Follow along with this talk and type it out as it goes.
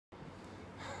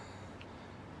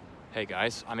Hey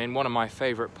guys, I'm in one of my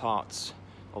favourite parts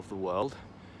of the world,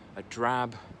 a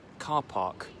drab car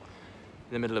park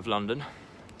in the middle of London.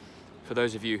 For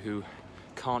those of you who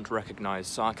can't recognise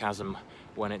sarcasm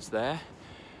when it's there,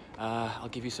 I'll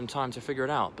give you some time to figure it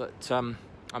out. But I'm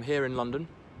here in London,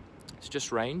 it's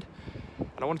just rained, and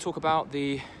I want to talk about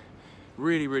the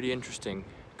really interesting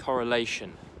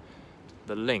correlation,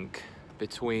 the link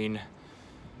between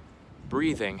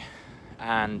breathing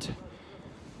and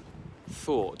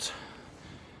thought,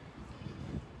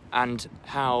 and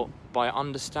how by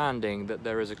understanding that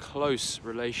there is a close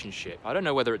relationship, I don't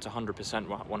know whether it's 100%,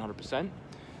 100%,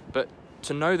 but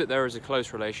to know that there is a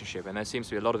close relationship, and there seems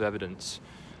to be a lot of evidence,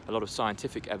 a lot of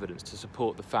scientific evidence to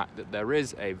support the fact that there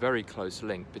is a very close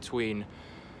link between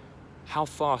how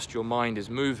fast your mind is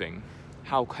moving,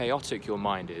 how chaotic your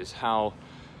mind is, how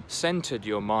centered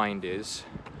your mind is,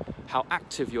 how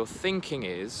active your thinking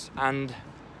is, and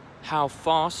how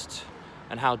fast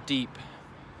and how deep,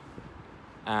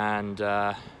 and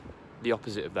the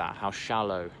opposite of that, how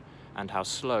shallow and how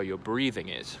slow your breathing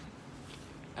is.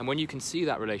 And when you can see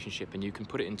that relationship and you can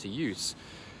put it into use,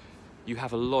 you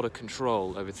have a lot of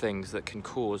control over things that can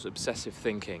cause obsessive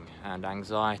thinking and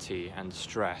anxiety and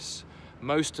stress.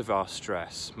 Most of our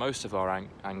stress, most of our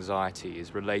anxiety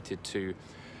is related to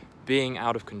being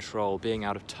out of control, being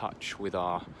out of touch with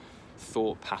our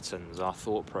thought patterns, our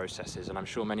thought processes. And I'm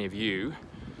sure many of you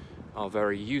are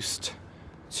very used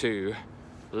to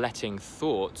letting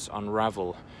thoughts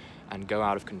unravel and go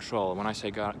out of control. And when I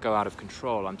say go out of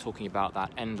control, I'm talking about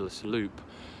that endless loop,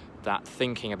 that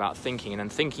thinking about thinking, and then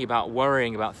thinking about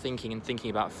worrying about thinking, and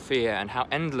thinking about fear, and how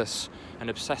endless and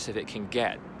obsessive it can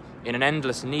get in an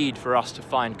endless need for us to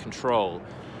find control.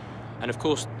 And of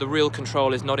course, the real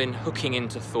control is not in hooking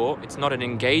into thought, it's not in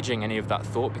engaging any of that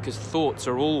thought, because thoughts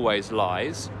are always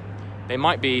lies. There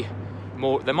might be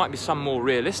some more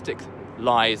realistic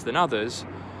lies than others,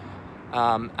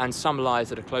 and some lies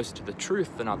that are closer to the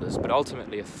truth than others, but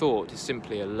ultimately a thought is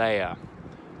simply a layer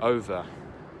over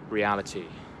reality,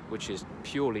 which is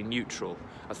purely neutral.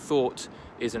 A thought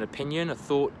is an opinion, a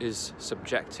thought is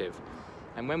subjective.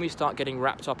 And when we start getting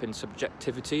wrapped up in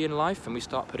subjectivity in life, and we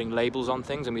start putting labels on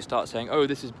things, and we start saying, oh,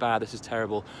 this is bad, this is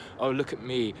terrible, oh, look at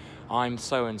me, I'm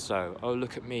so-and-so, oh,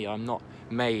 look at me, I'm not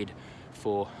made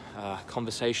for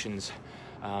conversations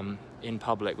in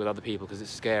public with other people because it's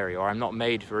scary, or I'm not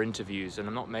made for interviews, and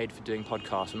I'm not made for doing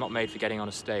podcasts, I'm not made for getting on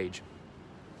a stage.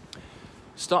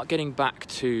 Start getting back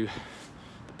to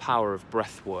the power of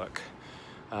breath work.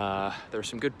 There are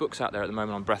some good books out there at the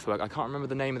moment on breath work. I can't remember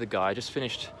the name of the guy. I just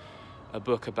finished a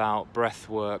book about breath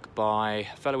work by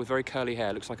a fellow with very curly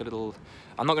hair. Looks like a little...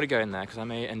 I'm not going to go in there because I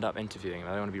may end up interviewing him.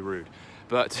 I don't want to be rude.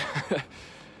 But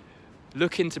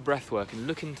look into breath work and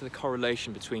look into the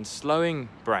correlation between slowing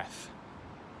breath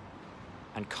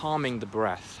and calming the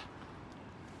breath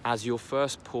as your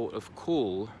first port of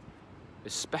call,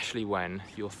 especially when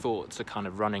your thoughts are kind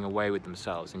of running away with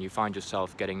themselves and you find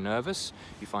yourself getting nervous,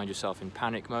 you find yourself in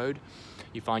panic mode,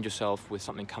 you find yourself with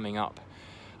something coming up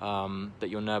that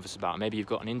you're nervous about. Maybe you've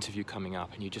got an interview coming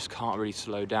up and you just can't really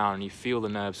slow down and you feel the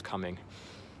nerves coming.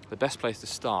 The best place to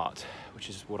start, which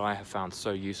is what I have found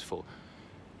so useful,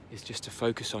 is just to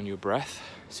focus on your breath.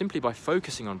 Simply by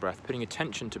focusing on breath, putting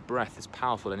attention to breath is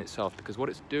powerful in itself, because what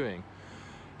it's doing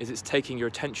is it's taking your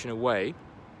attention away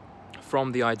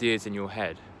from the ideas in your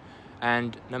head.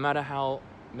 And no matter how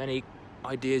many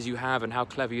ideas you have and how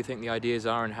clever you think the ideas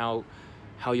are and how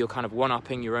you're kind of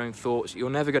one-upping your own thoughts, you're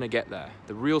never going to get there.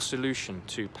 The real solution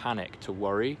to panic, to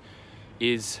worry,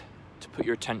 is to put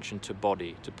your attention to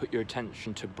body, to put your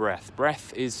attention to breath.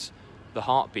 Breath is the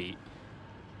heartbeat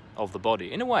of the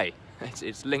body. In a way,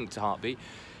 it's linked to heartbeat,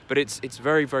 but it's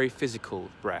very physical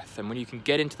breath. And when you can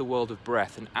get into the world of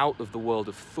breath and out of the world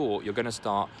of thought, you're going to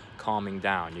start calming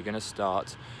down. You're going to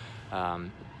start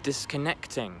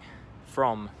disconnecting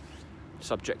from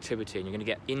subjectivity, and you're going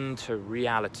to get into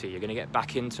reality. You're going to get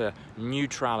back into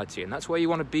neutrality, and that's where you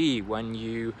want to be when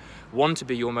you want to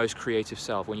be your most creative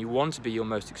self, when you want to be your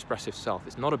most expressive self.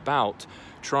 It's not about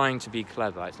trying to be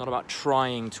clever, it's not about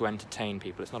trying to entertain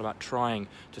people, it's not about trying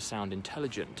to sound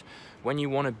intelligent. When you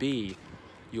want to be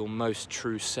your most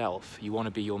true self, you want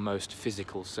to be your most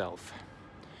physical self.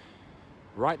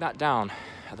 Write that down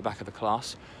at the back of the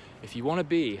class. If you want to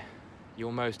be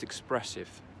your most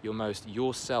expressive, your most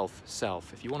yourself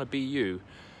self, if you want to be you,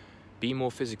 be more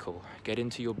physical, get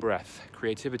into your breath.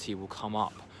 Creativity will come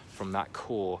up from that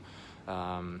core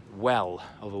well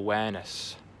of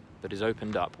awareness that is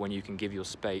opened up when you can give your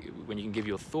space, when you can give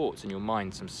your thoughts and your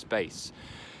mind some space.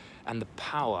 And the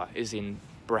power is in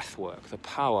breath work. The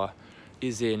power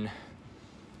is in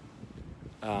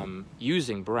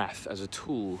using breath as a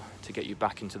tool to get you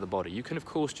back into the body. You can, of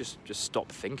course, just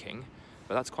stop thinking,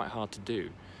 but that's quite hard to do.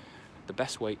 The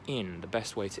best way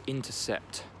to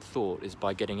intercept thought is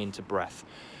by getting into breath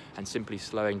and simply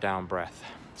slowing down breath.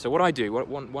 So what I do,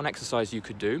 one exercise you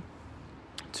could do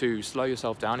to slow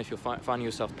yourself down if you're finding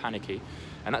yourself panicky,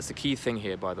 and that's the key thing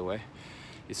here, by the way,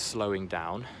 is slowing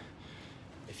down.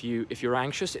 If you're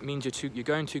anxious, it means you're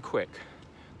going too quick.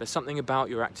 There's something about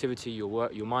your activity, your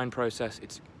work, your mind process,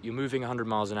 you're moving 100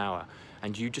 miles an hour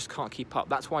and you just can't keep up.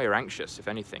 That's why you're anxious, if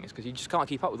anything, is because you just can't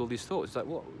keep up with all these thoughts. It's like,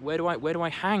 where do I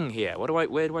hang here? Where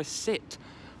do I sit?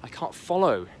 I can't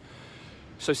follow.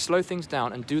 So slow things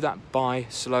down and do that by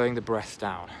slowing the breath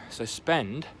down. So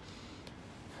spend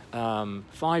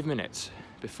 5 minutes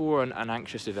before an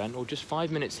anxious event, or just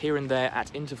 5 minutes here and there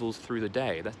at intervals through the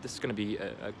day. This is going to be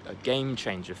a game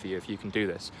changer for you if you can do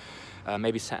this.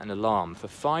 Maybe set an alarm for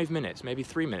 5 minutes, maybe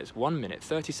 3 minutes, 1 minute,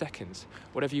 30 seconds,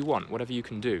 whatever you want, whatever you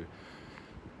can do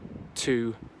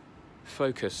to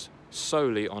focus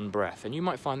solely on breath. And you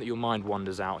might find that your mind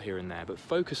wanders out here and there, but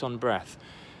focus on breath.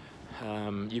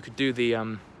 You could do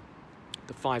the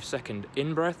 5-second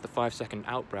in-breath, the 5-second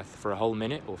out-breath for a whole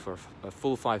minute or for a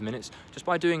full 5 minutes. Just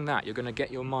by doing that, you're going to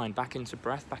get your mind back into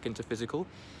breath, back into physical,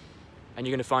 and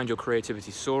you're going to find your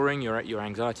creativity soaring, your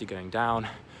anxiety going down,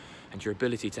 and your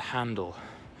ability to handle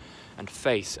and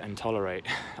face and tolerate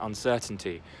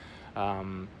uncertainty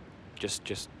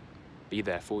just be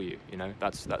there for you. You know,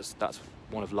 that's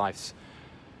one of life's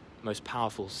most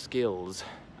powerful skills.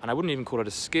 And I wouldn't even call it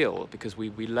a skill, because we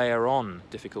layer on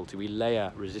difficulty, we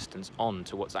layer resistance on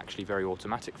to what's actually very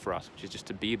automatic for us, which is just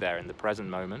to be there in the present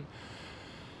moment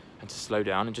and to slow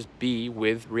down and just be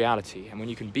with reality. And when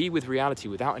you can be with reality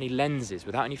without any lenses,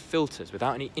 without any filters,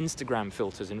 without any Instagram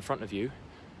filters in front of you,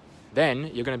 then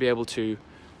you're going to be able to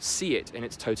see it in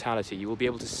its totality. You will be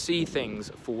able to see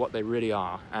things for what they really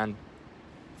are, and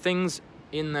things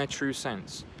in their true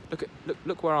sense.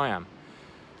 Look where I am.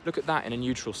 Look at that in a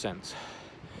neutral sense.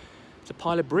 It's a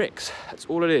pile of bricks. That's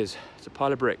all it is. It's a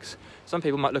pile of bricks. Some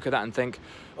people might look at that and think,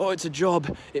 oh, it's a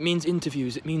job. It means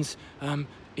interviews. It means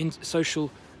in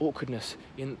social awkwardness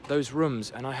in those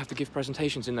rooms, and I have to give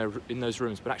presentations in those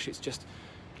rooms. But actually, it's just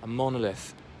a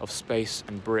monolith of space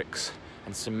and bricks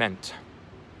and cement.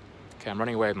 Okay, I'm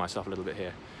running away with myself a little bit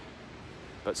here.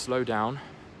 But slow down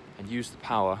and use the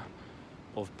power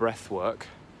of breath work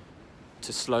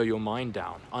to slow your mind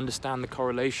down. Understand the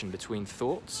correlation between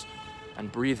thoughts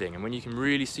and breathing, and when you can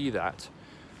really see that,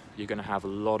 you're going to have a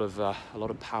lot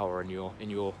of power in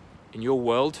your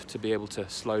world to be able to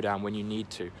slow down when you need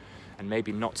to, and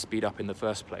maybe not speed up in the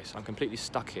first place. I'm completely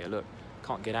stuck here. Look,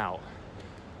 can't get out.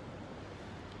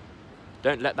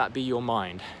 Don't let that be your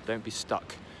mind. Don't be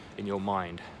stuck in your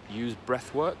mind. Use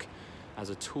breath work as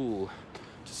a tool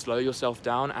to slow yourself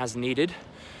down as needed,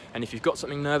 and if you've got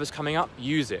something nervous coming up,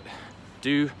 use it.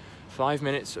 Do 5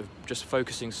 minutes of just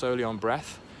focusing solely on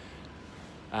breath.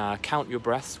 Count your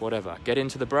breaths, whatever. Get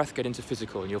into the breath, get into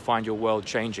physical, and you'll find your world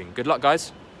changing. Good luck,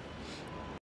 guys.